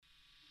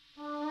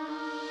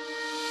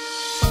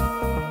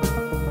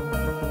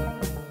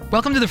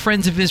Welcome to the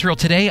Friends of Israel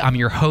Today. I'm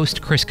your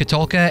host, Chris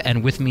Katulka,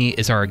 and with me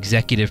is our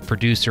executive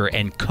producer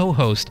and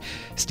co-host,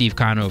 Steve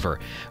Conover.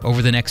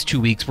 Over the next 2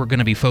 weeks, we're going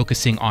to be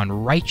focusing on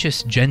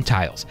righteous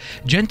Gentiles.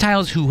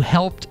 Gentiles who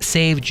helped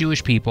save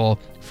Jewish people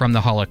from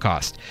the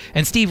Holocaust.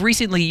 And Steve,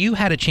 recently you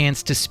had a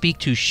chance to speak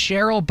to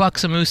Cheryl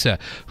Buxamusa,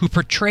 who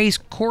portrays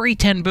Corrie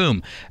ten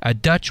Boom, a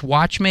Dutch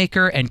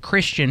watchmaker and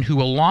Christian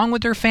who, along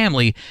with her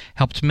family,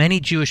 helped many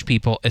Jewish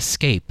people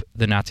escape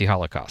the Nazi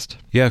Holocaust.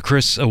 Yeah,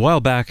 Chris, a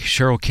while back,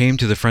 Cheryl came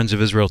to the Friends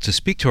of Israel to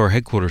speak to our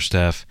headquarters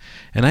staff,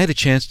 and I had a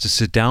chance to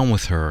sit down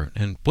with her.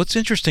 And what's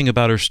interesting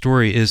about her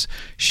story is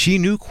she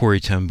knew Corrie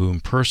ten Boom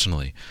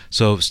personally.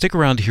 So stick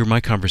around to hear my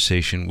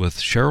conversation with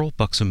Cheryl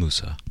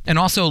Buxamusa. And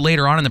also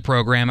later on in the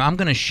program, I'm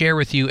going to share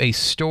with you a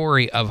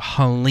story of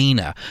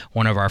Helena,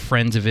 one of our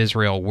Friends of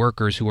Israel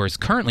workers who is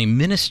currently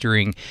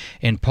ministering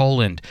in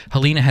Poland.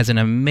 Helena has an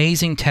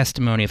amazing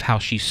testimony of how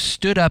she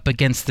stood up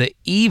against the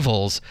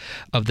evils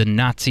of the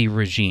Nazi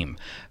regime.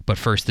 But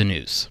first, the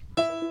news.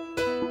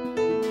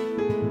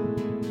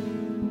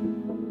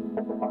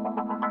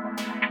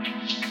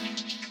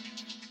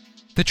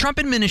 The Trump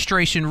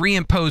administration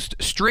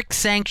reimposed strict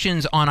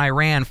sanctions on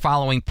Iran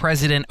following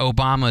President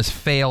Obama's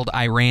failed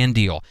Iran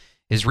deal.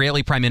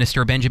 Israeli Prime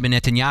Minister Benjamin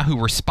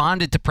Netanyahu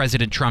responded to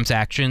President Trump's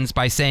actions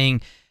by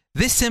saying,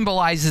 "This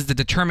symbolizes the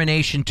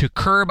determination to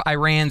curb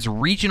Iran's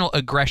regional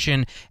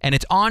aggression and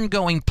its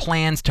ongoing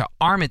plans to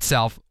arm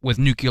itself with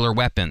nuclear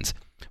weapons."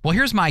 Well,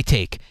 here's my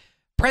take.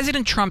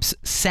 President Trump's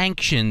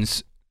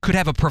sanctions could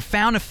have a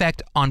profound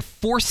effect on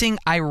forcing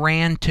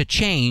Iran to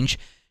change,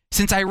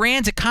 since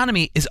Iran's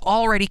economy is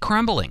already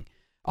crumbling.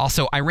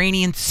 Also,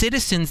 Iranian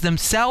citizens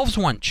themselves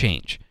want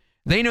change.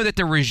 They know that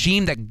the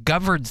regime that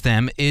governs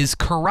them is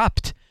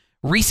corrupt.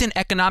 Recent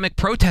economic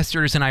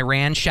protesters in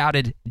Iran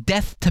shouted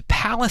 "death to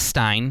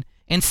Palestine"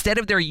 instead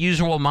of their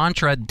usual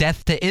mantra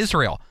 "death to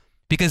Israel,"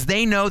 because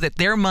they know that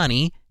their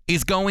money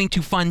is going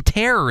to fund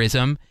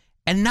terrorism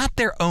and not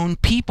their own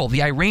people,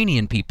 the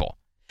Iranian people.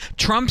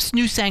 Trump's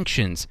new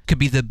sanctions could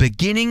be the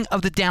beginning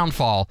of the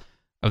downfall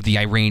of the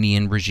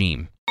Iranian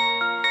regime.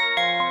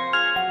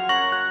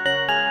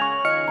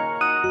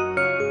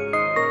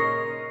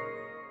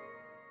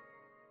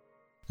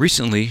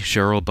 Recently,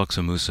 Cheryl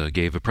Buxamusa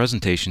gave a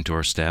presentation to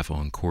our staff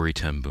on Corrie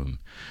ten Boom.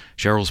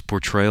 Cheryl's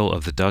portrayal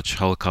of the Dutch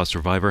Holocaust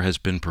survivor has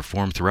been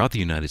performed throughout the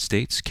United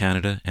States,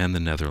 Canada, and the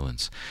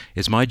Netherlands.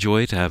 It's my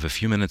joy to have a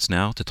few minutes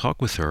now to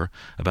talk with her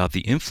about the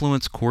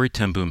influence Corrie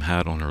ten Boom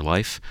had on her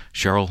life.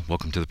 Cheryl,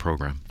 welcome to the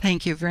program.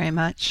 Thank you very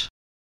much.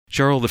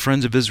 Cheryl, the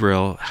Friends of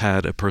Israel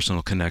had a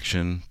personal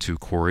connection to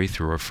Corrie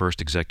through our first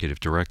executive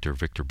director,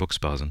 Victor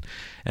Buxbazen,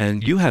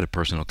 and you had a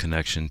personal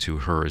connection to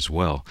her as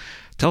well.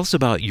 Tell us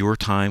about your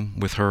time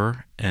with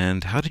her,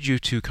 and how did you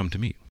two come to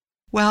meet?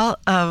 Well,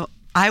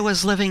 I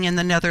was living in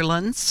the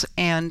Netherlands,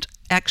 and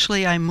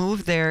actually I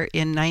moved there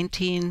in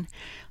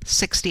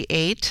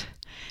 1968.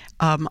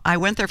 I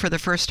went there for the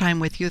first time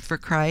with Youth for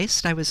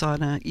Christ. I was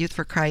on a Youth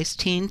for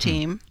Christ teen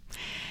team.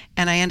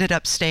 And I ended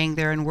up staying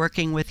there and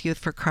working with Youth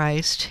for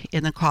Christ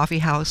in the coffee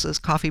houses,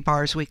 coffee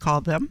bars we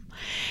called them.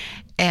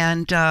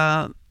 And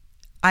I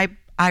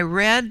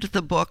read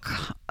the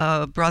book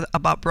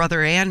about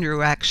Brother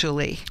Andrew,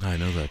 actually. I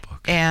know that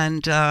book.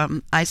 And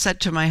I said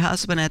to my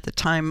husband at the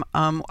time,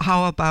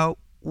 how about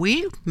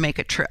we make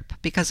a trip?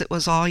 Because it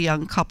was all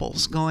young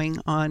couples going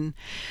on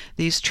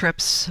these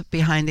trips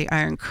behind the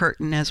Iron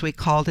Curtain, as we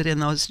called it in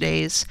those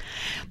days.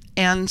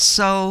 And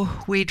so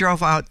we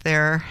drove out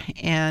there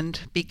and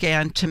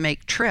began to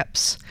make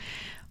trips.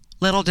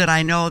 Little did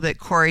I know that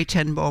Corrie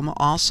ten Boom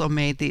also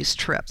made these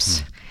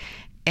trips.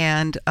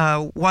 And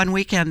one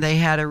weekend they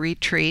had a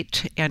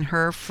retreat, and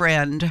her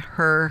friend,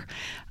 her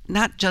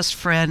not just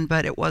friend,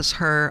 but it was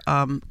her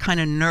kind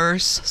of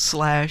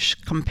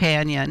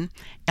nurse/companion,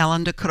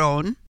 Ellen de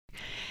Kroon.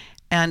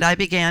 And I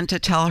began to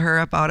tell her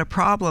about a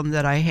problem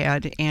that I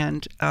had.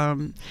 And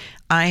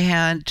I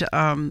had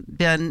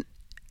been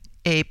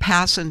a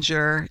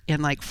passenger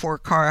in like 4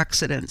 car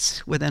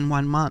accidents within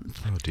 1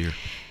 month. Oh, dear.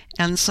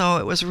 And so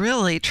it was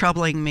really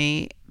troubling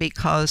me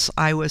because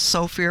I was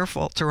so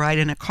fearful to ride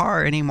in a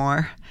car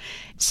anymore.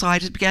 So I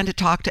just began to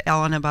talk to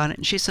Ellen about it.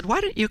 And she said,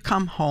 "Why don't you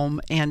come home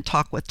and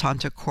talk with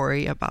Tante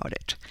Corrie about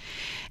it?"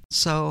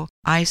 So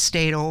I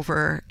stayed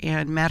over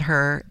and met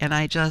her, and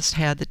I just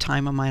had the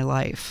time of my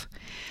life.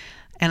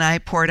 And I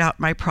poured out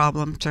my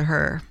problem to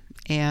her.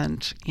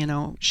 And, you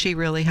know, she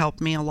really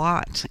helped me a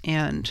lot.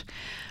 And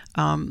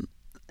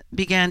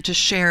began to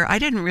share. I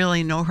didn't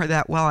really know her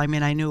that well. I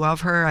mean, I knew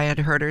of her. I had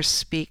heard her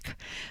speak.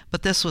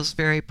 But this was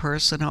very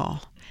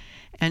personal.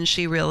 And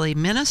she really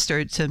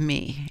ministered to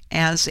me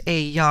as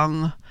a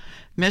young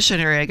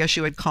missionary, I guess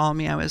you would call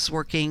me. I was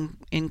working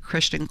in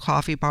Christian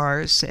coffee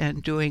bars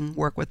and doing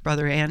work with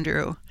Brother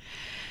Andrew.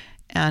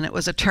 And it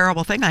was a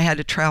terrible thing. I had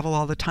to travel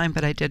all the time,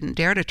 but I didn't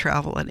dare to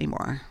travel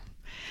anymore.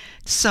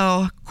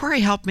 So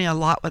Corrie helped me a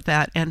lot with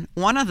that. And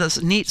one of the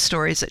neat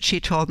stories that she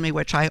told me,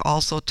 which I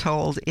also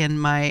told in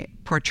my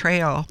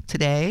portrayal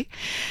today,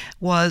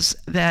 was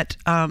that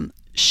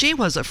she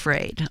was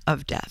afraid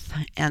of death.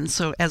 And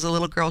so as a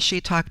little girl,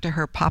 she talked to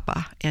her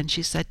papa, and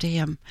she said to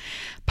him,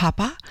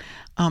 Papa,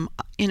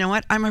 you know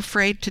what? I'm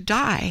afraid to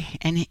die.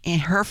 And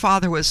her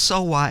father was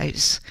so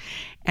wise.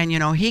 And,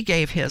 he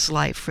gave his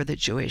life for the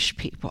Jewish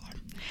people.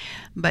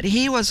 But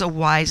he was a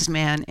wise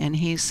man, and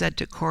he said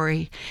to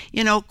Corrie,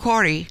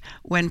 Corrie,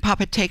 when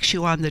Papa takes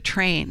you on the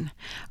train,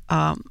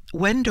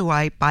 when do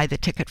I buy the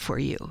ticket for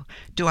you?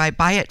 Do I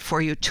buy it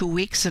for you 2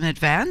 weeks in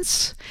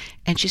advance?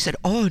 And she said,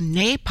 Oh,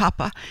 nay,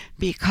 Papa,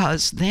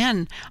 because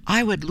then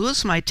I would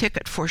lose my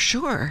ticket for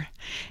sure.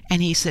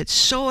 And he said,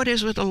 So it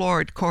is with the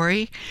Lord,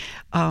 Corrie.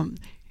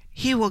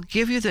 He will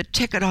give you the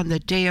ticket on the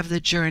day of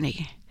the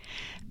journey.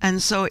 And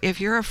so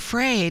if you're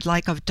afraid,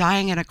 like of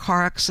dying in a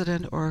car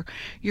accident, or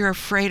you're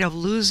afraid of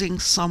losing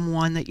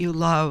someone that you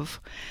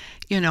love,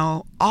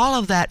 all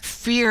of that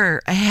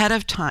fear ahead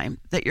of time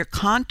that you're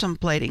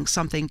contemplating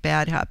something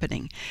bad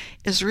happening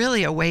is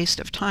really a waste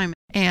of time.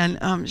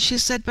 And she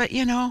said, but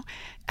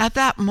at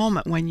that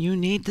moment when you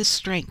need the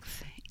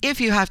strength, if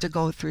you have to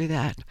go through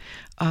that,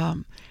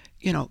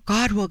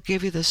 God will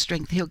give you the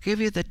strength. He'll give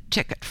you the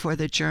ticket for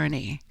the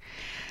journey.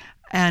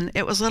 And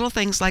it was little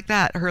things like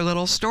that, her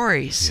little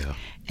stories. Yeah.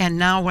 And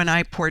now when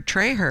I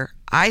portray her,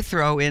 I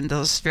throw in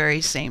those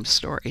very same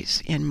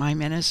stories in my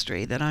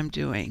ministry that I'm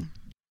doing.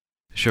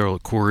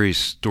 Cheryl, Corrie's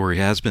story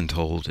has been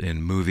told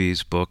in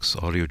movies, books,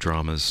 audio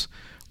dramas.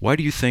 Why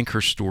do you think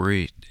her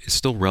story is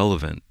still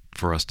relevant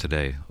for us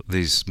today,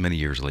 these many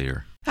years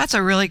later? That's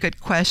a really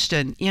good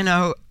question.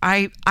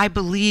 I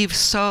believe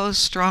so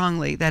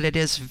strongly that it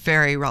is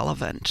very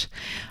relevant.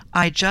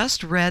 I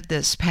just read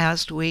this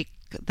past week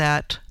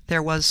that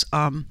there was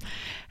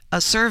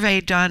a survey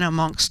done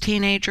amongst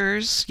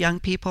teenagers, young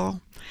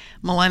people,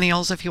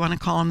 millennials, if you want to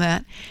call them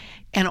that,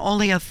 and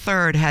only a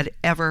third had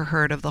ever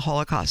heard of the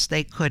Holocaust.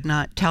 They could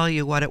not tell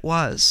you what it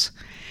was.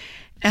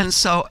 And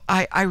so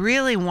I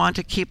really want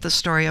to keep the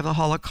story of the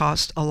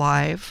Holocaust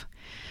alive.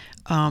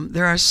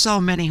 There are so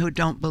many who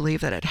don't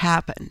believe that it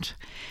happened.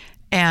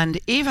 And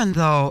even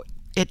though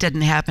it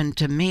didn't happen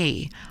to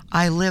me,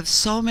 I lived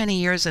so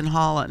many years in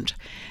Holland,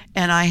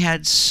 and I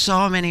had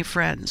so many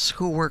friends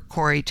who were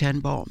Corrie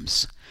ten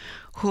Boom's,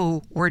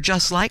 who were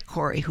just like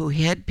Corrie, who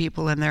hid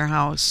people in their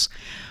house,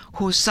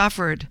 who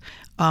suffered.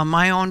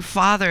 My own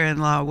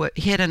father-in-law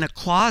hid in a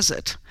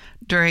closet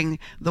during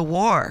the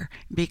war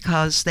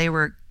because they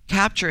were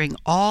capturing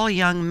all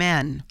young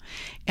men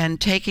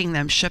and taking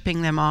them,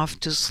 shipping them off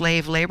to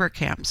slave labor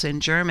camps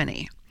in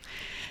Germany.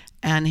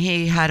 And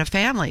he had a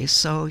family,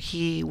 so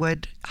he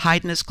would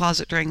hide in his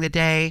closet during the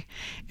day,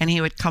 and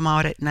he would come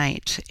out at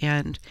night,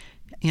 and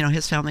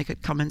his family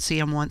could come and see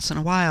him once in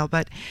a while.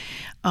 But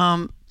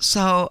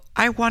so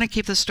I want to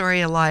keep the story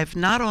alive,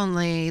 not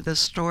only the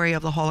story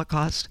of the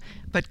Holocaust,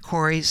 but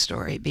Corrie's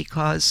story,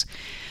 because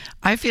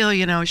I feel,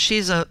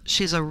 she's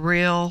a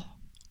real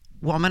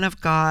woman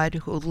of God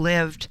who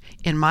lived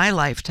in my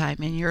lifetime,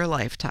 in your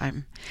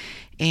lifetime.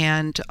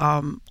 And, I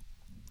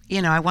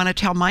want to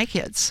tell my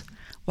kids,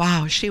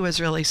 wow, she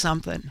was really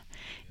something.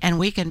 And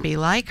we can be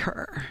like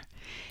her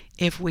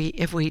if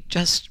we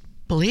just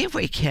believe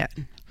we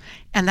can.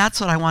 And that's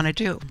what I want to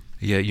do.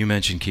 Yeah, you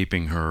mentioned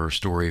keeping her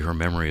story, her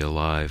memory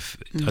alive.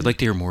 Mm-hmm. I'd like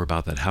to hear more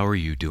about that. How are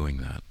you doing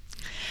that?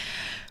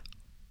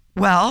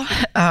 Well,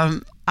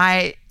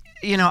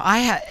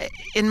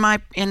 in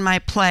my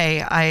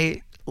play,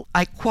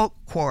 I quote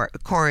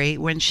Corrie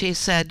when she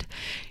said,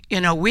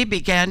 we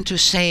began to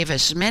save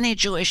as many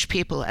Jewish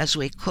people as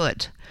we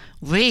could.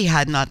 We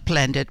had not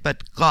planned it,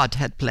 but God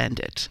had planned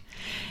it.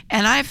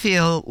 And I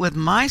feel with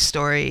my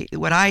story,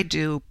 what I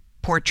do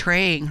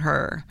portraying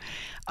her,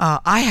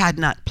 I had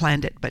not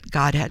planned it, but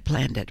God had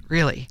planned it,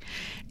 really.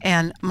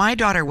 And my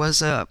daughter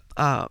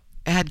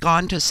had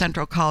gone to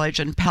Central College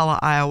in Pella,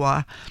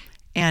 Iowa.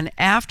 And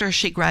after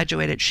she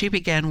graduated, she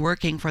began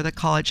working for the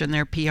college in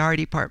their PR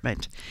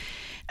department.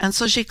 And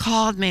so she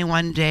called me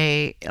one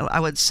day, I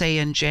would say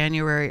in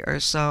January or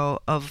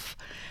so of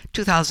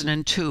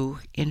 2002,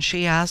 and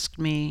she asked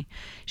me,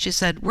 she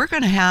said, we're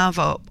going to have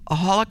a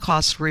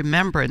Holocaust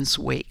Remembrance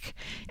Week,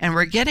 and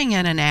we're getting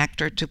in an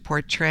actor to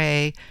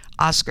portray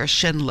Oskar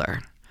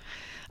Schindler,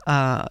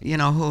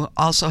 who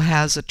also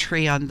has a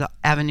tree on the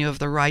Avenue of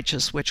the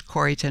Righteous, which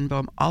Corrie ten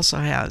Boom also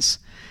has,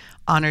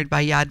 honored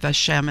by Yad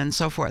Vashem and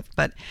so forth.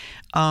 But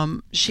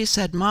she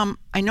said, Mom,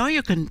 I know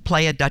you can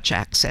play a Dutch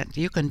accent.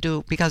 You can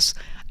do, because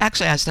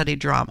actually I studied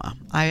drama.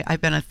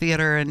 I've been a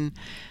theater and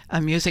a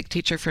music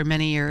teacher for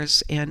many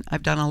years, and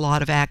I've done a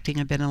lot of acting.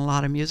 I've been in a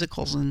lot of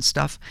musicals and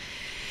stuff.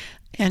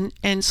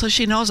 And so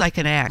she knows I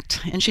can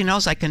act, and she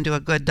knows I can do a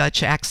good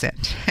Dutch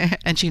accent,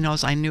 and she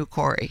knows I knew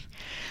Corrie.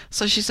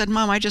 So she said,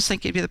 Mom, I just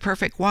think you'd be the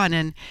perfect one.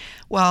 And,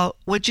 well,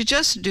 would you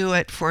just do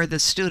it for the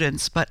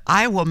students? But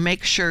I will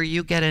make sure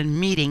you get a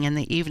meeting in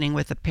the evening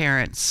with the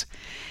parents,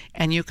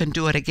 and you can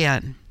do it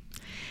again.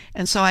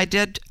 And so I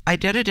did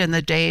it in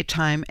the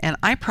daytime, and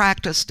I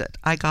practiced it.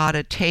 I got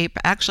a tape.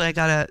 Actually,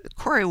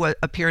 Corrie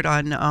appeared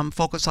on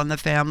Focus on the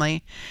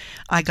Family.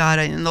 I got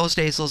it. In those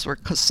days, those were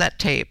cassette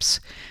tapes.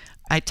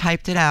 I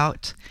typed it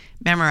out,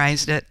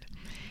 memorized it,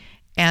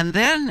 and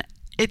then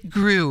it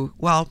grew.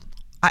 Well,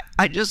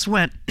 I just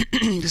went,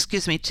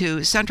 excuse me,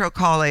 to Central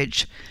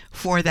College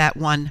for that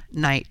one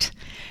night.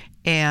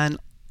 And,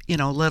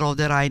 little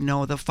did I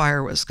know the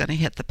fire was going to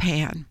hit the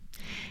pan.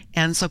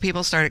 And so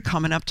people started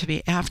coming up to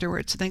me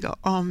afterwards and they go,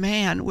 "Oh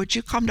man, would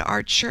you come to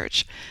our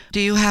church?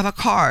 Do you have a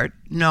card?"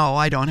 "No,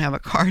 I don't have a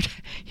card."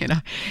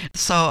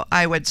 So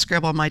I would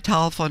scribble my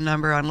telephone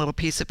number on a little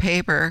piece of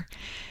paper.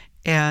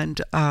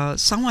 And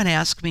someone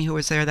asked me who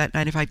was there that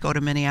night if I'd go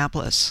to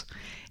Minneapolis.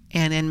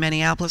 And in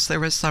Minneapolis,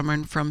 there was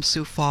someone from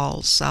Sioux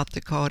Falls, South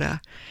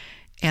Dakota.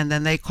 And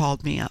then they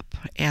called me up.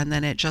 And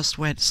then it just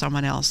went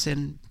someone else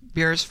in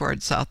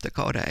Beersford, South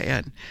Dakota,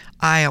 and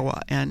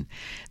Iowa. And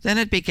then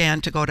it began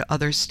to go to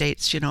other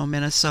states,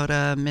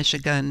 Minnesota,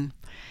 Michigan.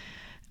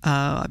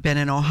 I've been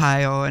in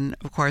Ohio and,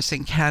 of course,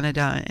 in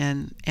Canada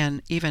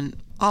and even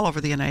all over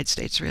the United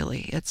States,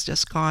 really. It's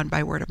just gone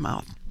by word of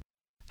mouth.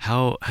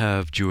 How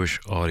have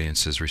Jewish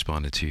audiences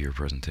responded to your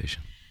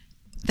presentation?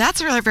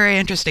 That's a really very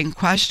interesting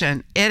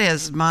question. It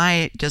is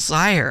my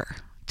desire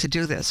to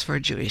do this for a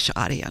Jewish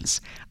audience.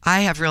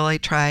 I have really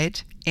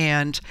tried,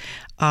 and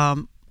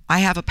I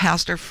have a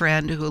pastor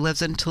friend who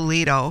lives in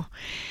Toledo,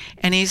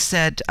 and he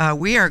said,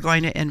 we are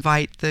going to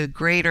invite the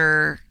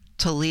greater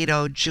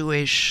Toledo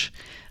Jewish,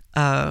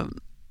 I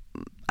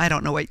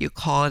don't know what you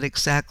call it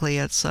exactly,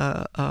 it's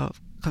a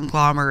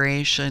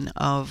conglomeration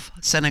of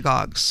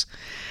synagogues,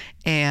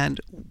 and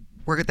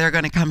they're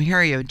going to come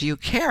hear you. Do you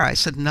care? I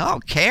said, no,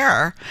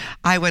 care?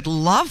 I would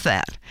love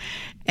that.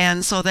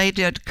 And so they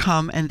did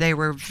come, and they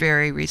were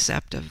very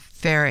receptive,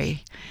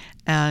 very.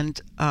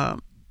 And,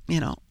 and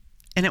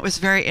it was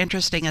very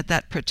interesting at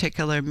that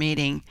particular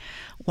meeting.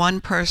 One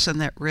person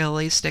that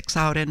really sticks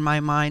out in my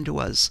mind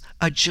was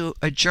a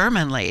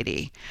German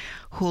lady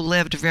who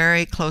lived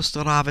very close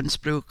to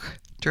Ravensbrück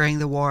during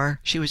the war.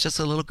 She was just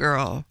a little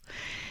girl,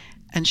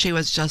 and she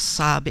was just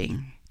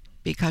sobbing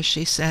because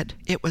she said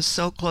it was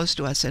so close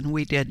to us and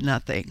we did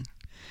nothing.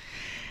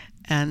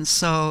 And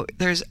so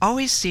there's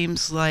always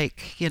seems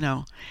like,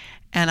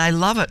 and I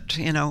love it,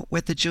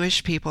 with the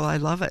Jewish people, I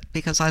love it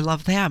because I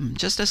love them,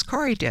 just as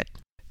Corrie did.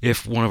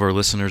 If one of our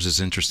listeners is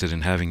interested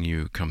in having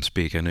you come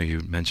speak, I know you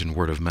mentioned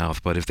word of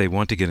mouth, but if they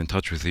want to get in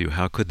touch with you,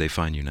 how could they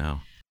find you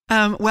now?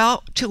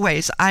 Well, two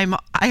ways. I am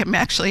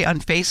actually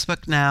on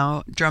Facebook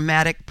now,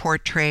 Dramatic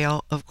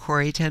Portrayal of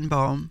Corrie ten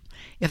Boom,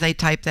 if they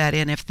type that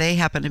in, if they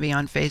happen to be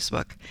on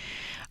Facebook.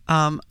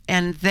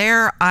 And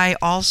there I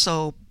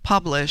also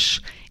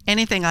publish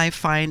anything I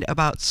find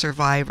about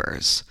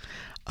survivors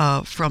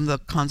from the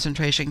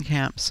concentration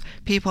camps,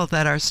 people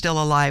that are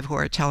still alive who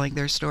are telling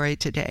their story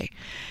today.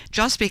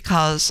 Just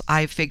because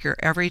I figure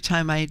every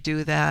time I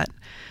do that,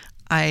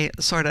 I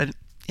sort of,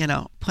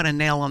 put a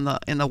nail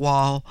in the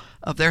wall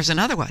of there's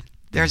another one,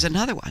 there's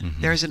another one,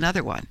 Mm-hmm. there's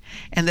another one.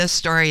 And this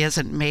story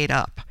isn't made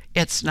up.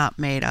 It's not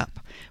made up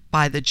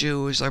by the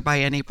Jews or by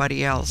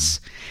anybody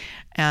else.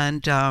 Mm-hmm.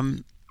 And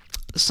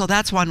so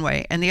that's one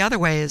way. And the other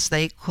way is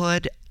they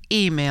could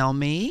email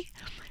me,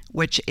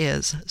 which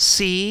is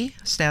C,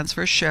 stands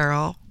for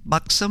Cheryl,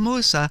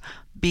 Buxamusa,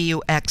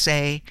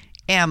 Buxamusa,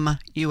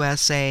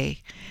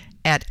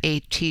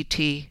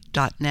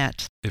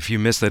 @att.net. If you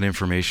missed that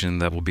information,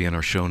 that will be in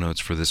our show notes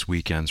for this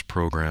weekend's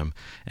program,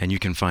 and you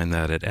can find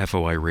that at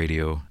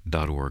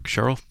foiradio.org.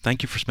 Cheryl,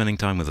 thank you for spending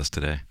time with us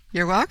today.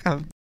 You're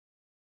welcome.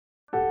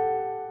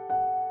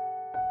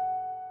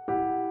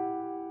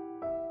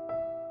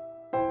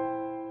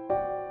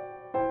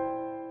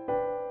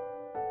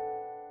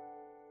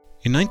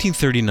 In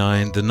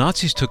 1939, the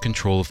Nazis took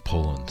control of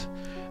Poland.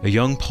 A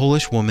young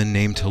Polish woman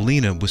named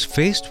Helena was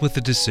faced with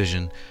the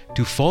decision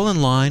to fall in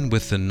line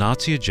with the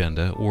Nazi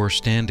agenda or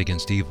stand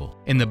against evil.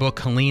 In the book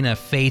Helena,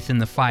 Faith in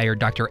the Fire,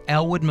 Dr.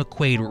 Elwood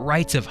McQuaid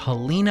writes of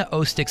Helena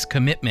Ostick's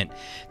commitment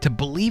to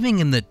believing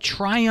in the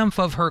triumph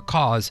of her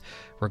cause,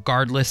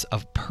 regardless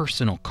of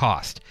personal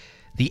cost.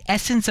 The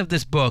essence of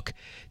this book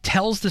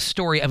tells the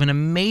story of an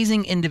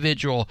amazing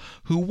individual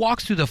who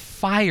walks through the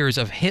fires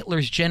of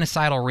Hitler's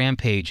genocidal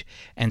rampage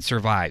and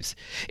survives.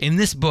 In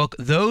this book,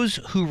 those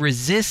who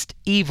resist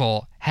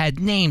evil had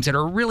names that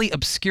are really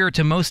obscure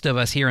to most of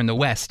us here in the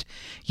West,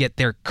 yet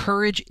their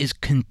courage is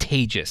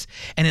contagious,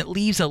 and it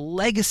leaves a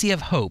legacy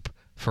of hope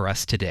for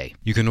us today.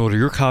 You can order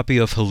your copy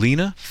of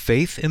Helena,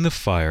 Faith in the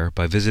Fire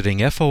by visiting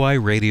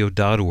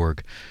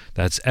foiradio.org.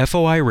 That's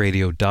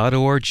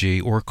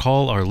foiradio.org, or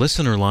call our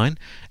listener line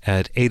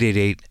at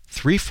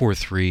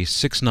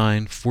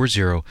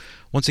 888-343-6940.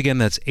 Once again,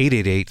 that's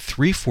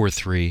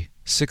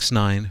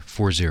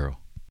 888-343-6940.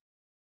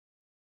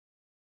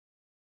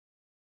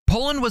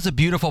 Poland was a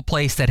beautiful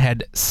place that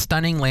had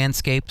stunning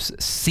landscapes,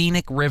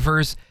 scenic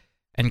rivers,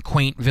 and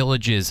quaint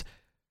villages.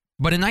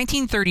 But in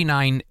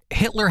 1939,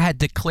 Hitler had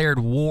declared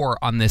war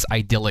on this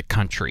idyllic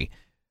country.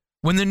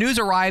 When the news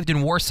arrived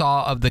in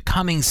Warsaw of the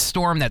coming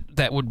storm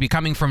that would be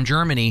coming from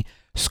Germany,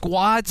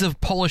 squads of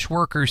Polish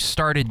workers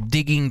started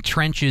digging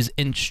trenches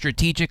in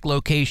strategic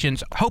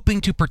locations,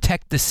 hoping to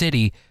protect the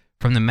city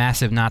from the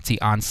massive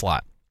Nazi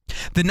onslaught.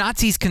 The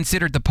Nazis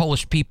considered the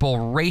Polish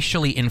people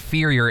racially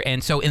inferior,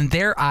 and so in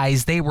their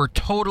eyes, they were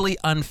totally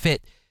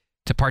unfit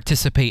to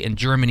participate in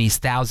Germany's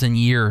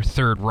 1,000-year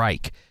Third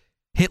Reich.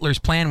 Hitler's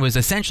plan was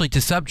essentially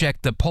to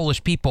subject the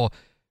Polish people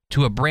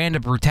to a brand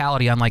of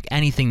brutality unlike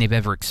anything they've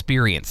ever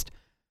experienced.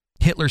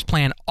 Hitler's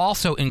plan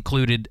also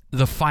included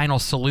the final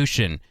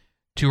solution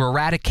to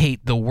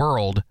eradicate the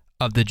world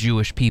of the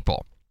Jewish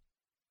people.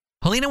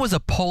 Halina was a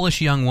Polish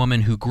young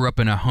woman who grew up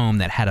in a home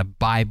that had a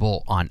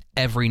Bible on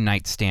every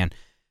nightstand,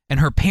 and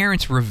her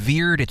parents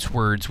revered its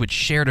words, which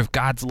shared of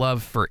God's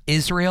love for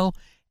Israel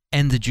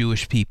and the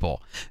Jewish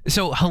people.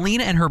 So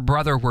Halina and her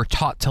brother were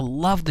taught to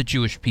love the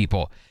Jewish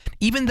people,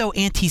 even though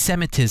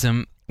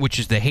anti-Semitism, which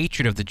is the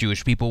hatred of the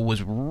Jewish people,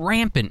 was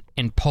rampant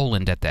in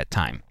Poland at that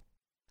time.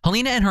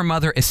 Halina and her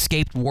mother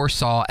escaped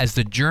Warsaw as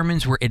the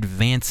Germans were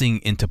advancing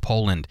into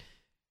Poland.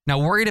 Now,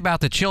 worried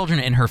about the children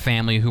in her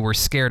family who were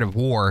scared of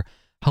war,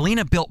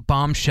 Halina built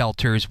bomb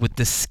shelters with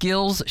the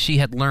skills she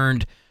had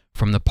learned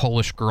from the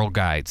Polish Girl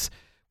Guides,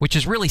 which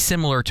is really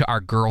similar to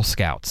our Girl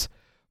Scouts.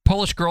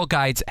 Polish Girl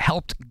Guides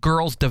helped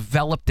girls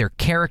develop their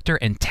character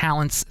and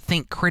talents,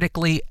 think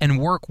critically, and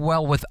work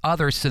well with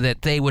others so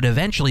that they would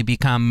eventually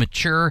become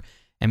mature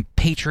and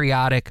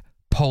patriotic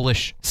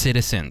Polish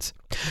citizens.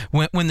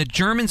 When the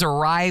Germans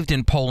arrived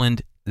in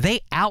Poland,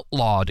 they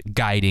outlawed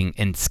guiding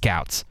and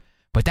scouts.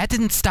 But that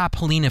didn't stop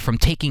Halina from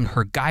taking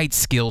her guide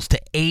skills to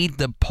aid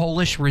the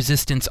Polish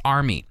resistance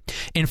army.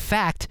 In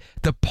fact,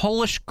 the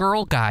Polish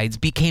Girl Guides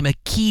became a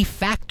key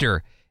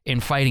factor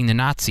in fighting the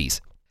Nazis.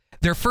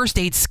 Their first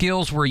aid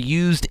skills were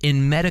used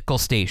in medical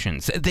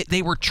stations.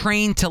 They were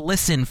trained to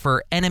listen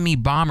for enemy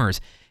bombers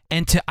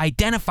and to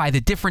identify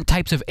the different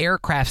types of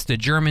aircrafts the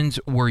Germans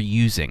were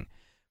using.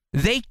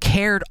 They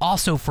cared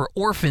also for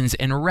orphans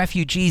and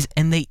refugees,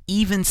 and they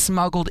even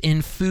smuggled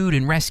in food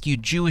and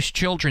rescued Jewish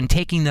children,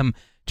 taking them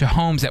to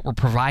homes that were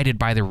provided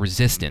by the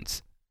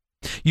resistance.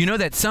 You know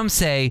that some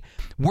say,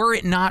 were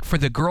it not for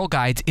the Girl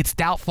Guides, it's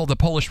doubtful the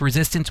Polish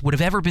resistance would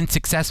have ever been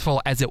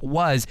successful as it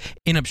was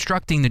in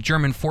obstructing the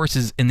German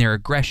forces in their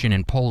aggression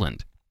in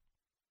Poland.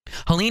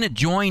 Halina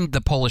joined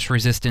the Polish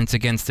resistance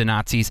against the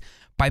Nazis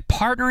by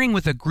partnering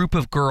with a group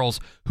of girls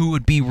who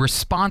would be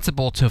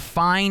responsible to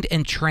find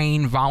and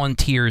train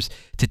volunteers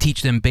to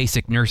teach them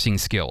basic nursing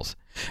skills.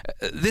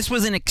 This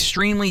was an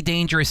extremely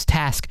dangerous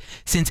task,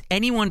 since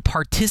anyone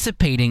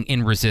participating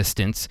in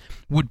resistance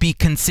would be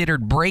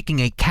considered breaking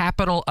a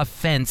capital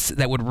offense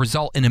that would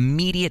result in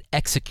immediate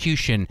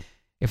execution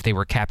if they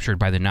were captured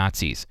by the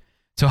Nazis.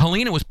 So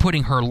Halina was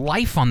putting her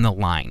life on the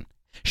line.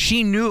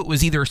 She knew it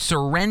was either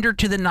surrender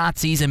to the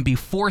Nazis and be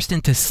forced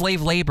into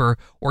slave labor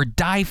or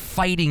die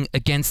fighting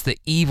against the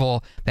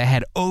evil that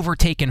had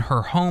overtaken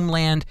her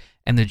homeland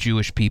and the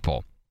Jewish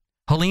people.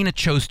 Halina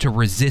chose to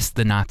resist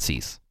the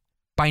Nazis.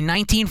 By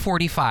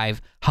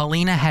 1945,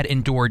 Halina had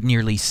endured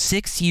nearly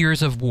 6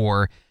 years of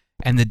war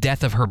and the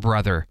death of her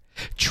brother,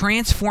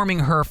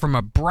 transforming her from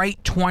a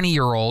bright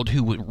 20-year-old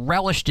who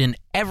relished in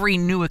every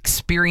new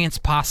experience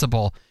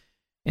possible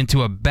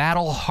into a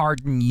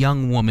battle-hardened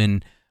young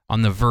woman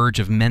on the verge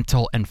of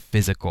mental and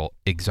physical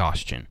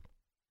exhaustion.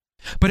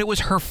 But it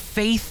was her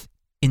faith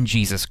in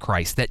Jesus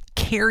Christ that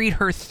carried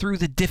her through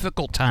the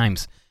difficult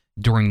times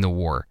during the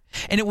war.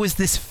 And it was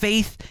this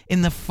faith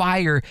in the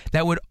fire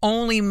that would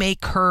only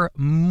make her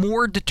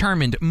more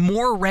determined,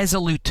 more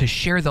resolute to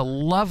share the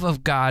love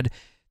of God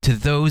to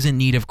those in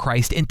need of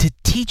Christ and to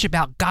teach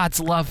about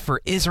God's love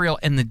for Israel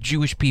and the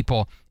Jewish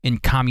people in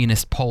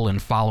communist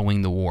Poland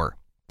following the war.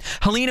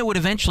 Halina would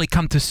eventually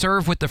come to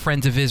serve with the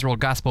Friends of Israel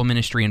Gospel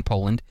Ministry in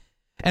Poland.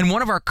 And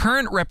one of our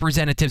current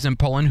representatives in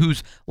Poland,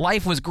 whose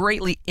life was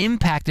greatly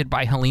impacted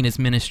by Halina's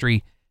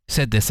ministry,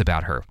 said this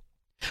about her.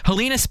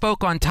 Halina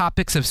spoke on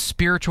topics of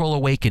spiritual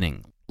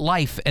awakening,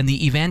 life, and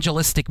the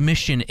evangelistic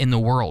mission in the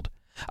world.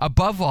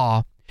 Above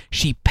all,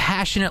 she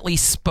passionately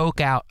spoke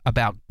out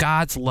about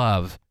God's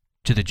love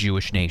to the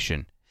Jewish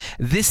nation.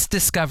 This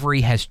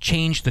discovery has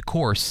changed the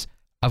course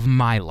of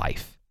my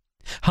life.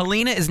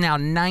 Halina is now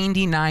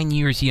 99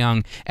 years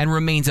young and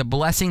remains a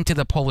blessing to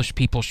the Polish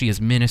people she has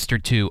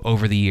ministered to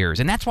over the years.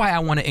 And that's why I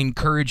want to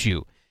encourage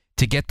you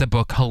to get the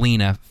book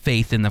Halina,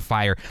 Faith in the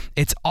Fire.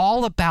 It's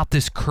all about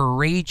this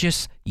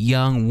courageous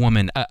young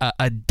woman,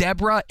 a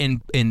Deborah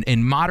in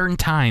modern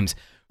times,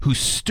 who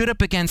stood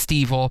up against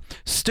evil,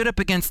 stood up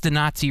against the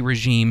Nazi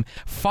regime,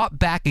 fought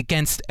back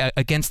against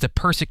the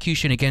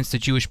persecution against the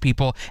Jewish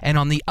people, and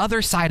on the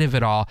other side of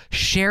it all,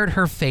 shared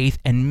her faith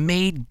and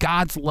made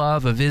God's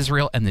love of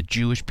Israel and the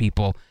Jewish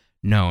people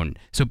known.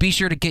 So be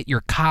sure to get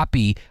your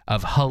copy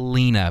of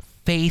Halina,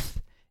 Faith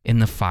in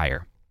the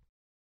Fire.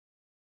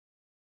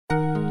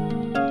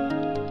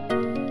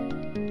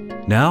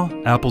 Now,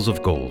 Apples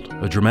of Gold,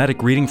 a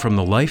dramatic reading from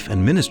the life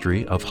and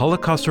ministry of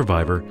Holocaust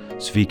survivor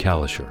Zvi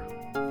Kalisher.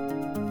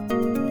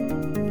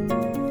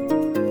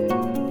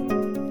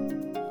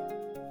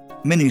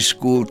 Many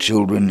school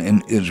children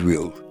in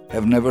Israel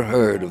have never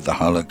heard of the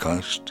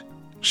Holocaust.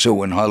 So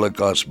when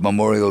Holocaust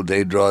Memorial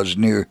Day draws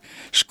near,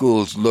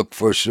 schools look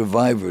for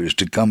survivors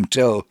to come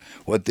tell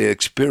what they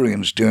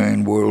experienced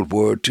during World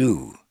War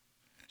II.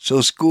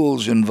 So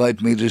schools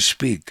invite me to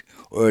speak.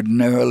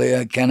 Ordinarily,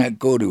 I cannot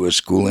go to a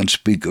school and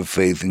speak of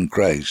faith in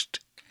Christ.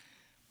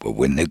 But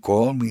when they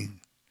call me,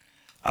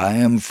 I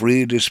am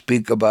free to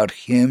speak about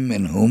him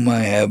in whom I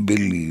have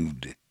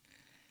believed.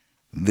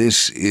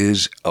 This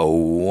is a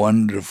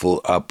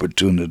wonderful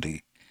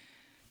opportunity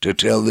to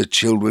tell the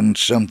children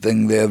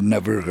something they have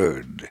never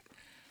heard,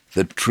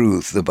 the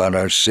truth about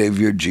our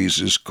Savior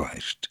Jesus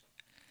Christ.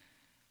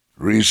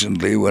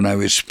 Recently, when I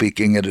was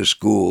speaking at a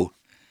school,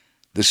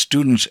 the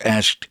students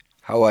asked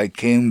how I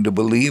came to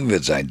believe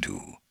as I do.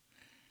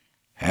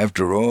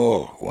 After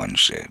all, one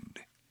said,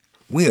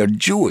 we are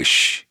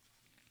Jewish.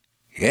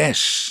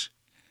 Yes,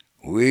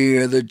 we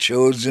are the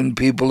chosen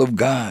people of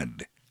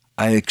God.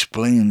 I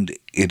explained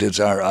it is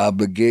our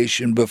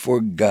obligation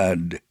before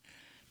God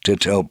to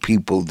tell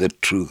people the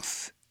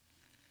truth.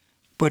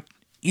 But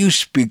you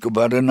speak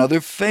about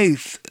another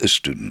faith, a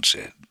student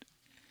said.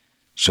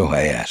 So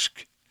I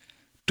asked,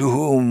 to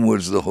whom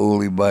was the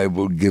Holy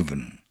Bible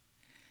given?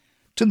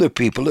 To the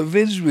people of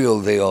Israel,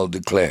 they all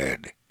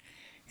declared.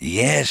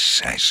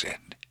 Yes, I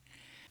said.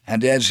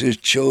 And as his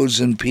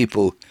chosen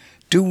people,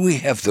 do we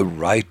have the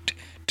right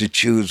to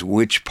choose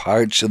which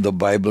parts of the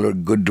Bible are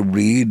good to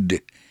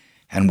read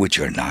and which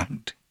are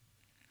not?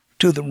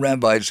 Do the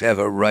rabbis have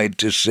a right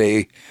to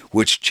say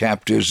which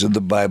chapters of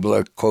the Bible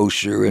are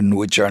kosher and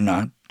which are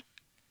not?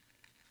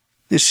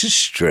 This is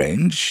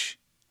strange.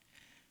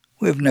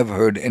 We have never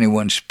heard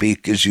anyone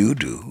speak as you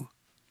do.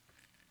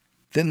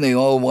 Then they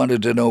all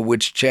wanted to know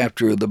which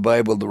chapter of the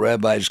Bible the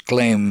rabbis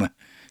claim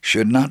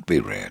should not be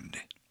read.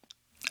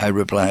 I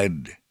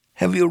replied,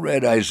 have you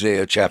read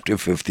Isaiah chapter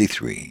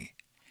 53?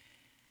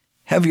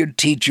 Have your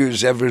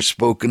teachers ever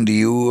spoken to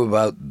you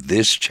about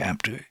this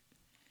chapter?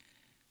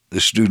 The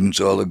students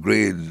all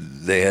agreed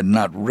they had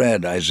not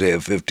read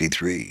Isaiah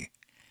 53.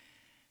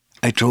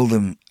 I told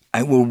them,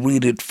 I will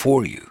read it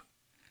for you,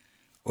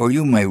 or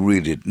you may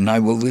read it and I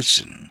will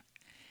listen.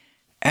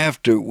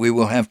 After, we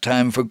will have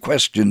time for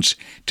questions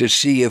to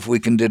see if we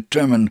can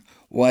determine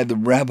why the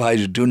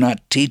rabbis do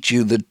not teach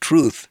you the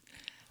truth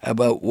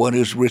about what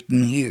is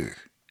written here.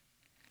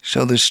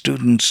 So the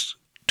students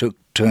took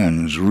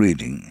turns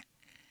reading.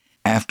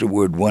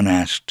 Afterward, one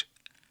asked,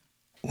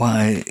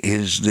 why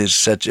is this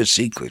such a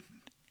secret?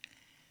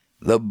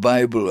 The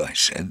Bible, I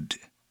said,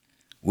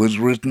 was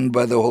written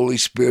by the Holy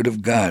Spirit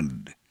of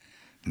God.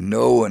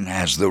 No one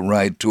has the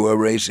right to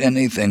erase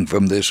anything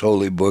from this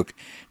holy book,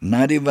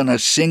 not even a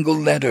single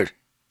letter.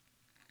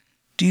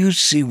 Do you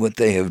see what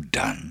they have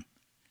done?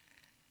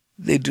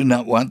 They do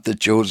not want the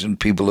chosen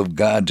people of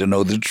God to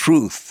know the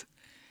truth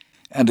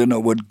and to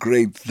know what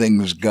great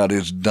things God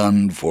has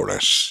done for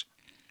us.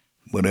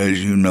 But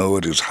as you know,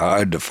 it is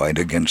hard to fight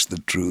against the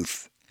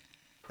truth,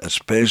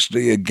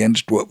 especially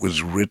against what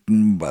was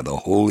written by the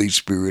Holy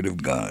Spirit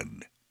of God.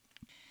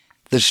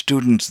 The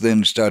students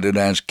then started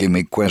asking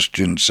me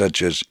questions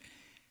such as,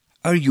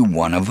 are you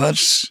one of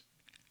us?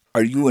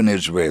 Are you an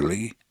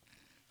Israeli?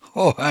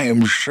 Oh, I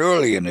am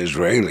surely an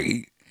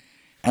Israeli,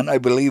 and I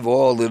believe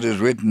all that is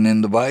written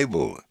in the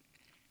Bible.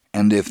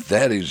 And if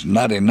that is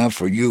not enough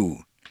for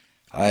you,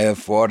 I have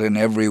fought in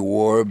every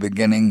war,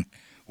 beginning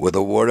with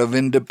the War of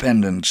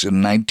Independence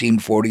in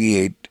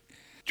 1948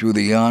 through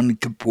the Yom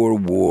Kippur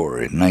War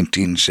in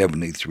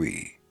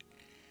 1973.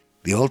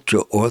 The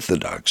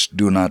ultra-Orthodox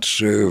do not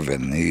serve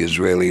in the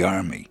Israeli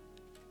army.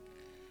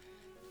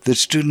 The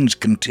students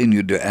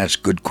continued to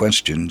ask good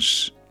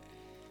questions,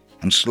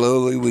 and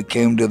slowly we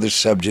came to the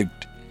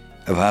subject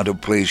of how to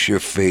place your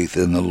faith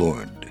in the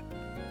Lord.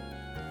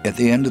 At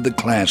the end of the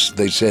class,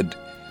 they said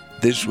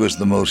this was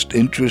the most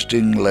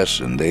interesting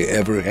lesson they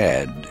ever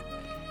had,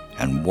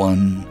 and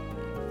one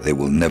they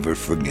will never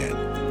forget.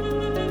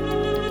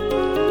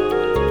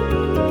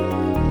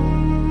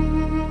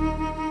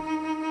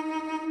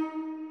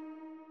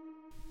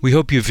 We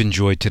hope you've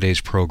enjoyed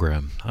today's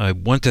program. I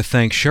want to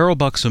thank Cheryl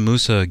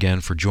Buxamusa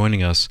again for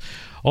joining us.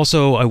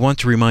 Also, I want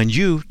to remind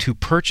you to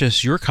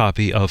purchase your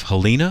copy of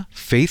Helena,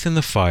 Faith in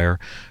the Fire.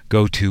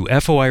 Go to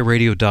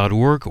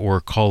foiradio.org or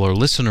call our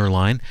listener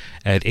line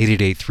at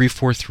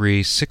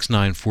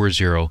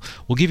 888-343-6940.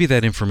 We'll give you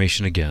that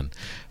information again.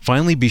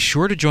 Finally, be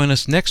sure to join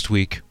us next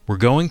week. We're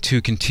going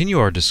to continue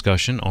our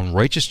discussion on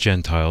righteous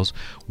Gentiles,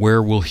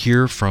 where we'll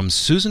hear from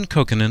Susan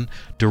Kokkonen,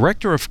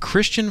 Director of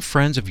Christian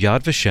Friends of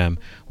Yad Vashem,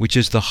 which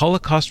is the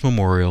Holocaust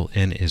Memorial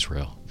in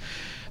Israel.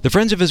 The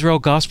Friends of Israel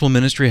Gospel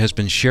Ministry has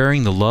been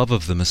sharing the love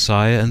of the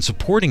Messiah and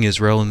supporting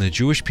Israel and the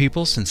Jewish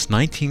people since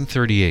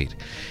 1938.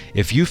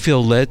 If you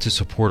feel led to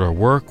support our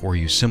work or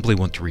you simply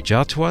want to reach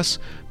out to us,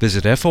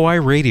 visit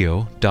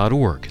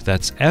foiradio.org.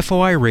 That's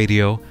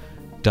foiradio.org.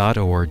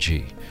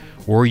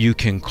 Or you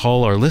can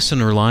call our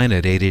listener line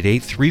at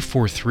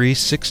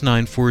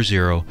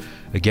 888-343-6940.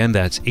 Again,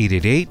 that's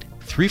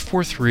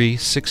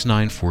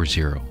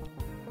 888-343-6940.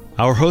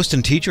 Our host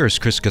and teacher is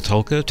Chris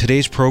Katulka.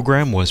 Today's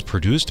program was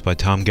produced by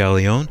Tom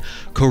Gallione,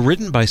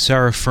 co-written by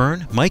Sarah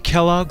Fern, Mike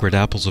Kellogg, Red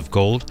Apples of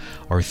Gold.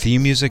 Our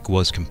theme music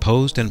was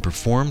composed and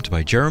performed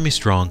by Jeremy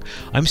Strong.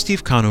 I'm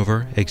Steve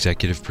Conover,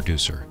 executive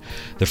producer.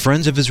 The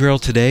Friends of Israel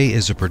Today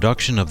is a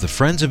production of the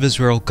Friends of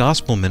Israel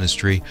Gospel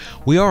Ministry.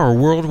 We are a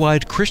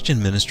worldwide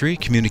Christian ministry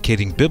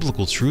communicating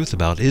biblical truth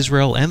about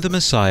Israel and the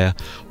Messiah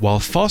while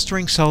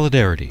fostering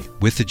solidarity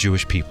with the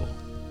Jewish people.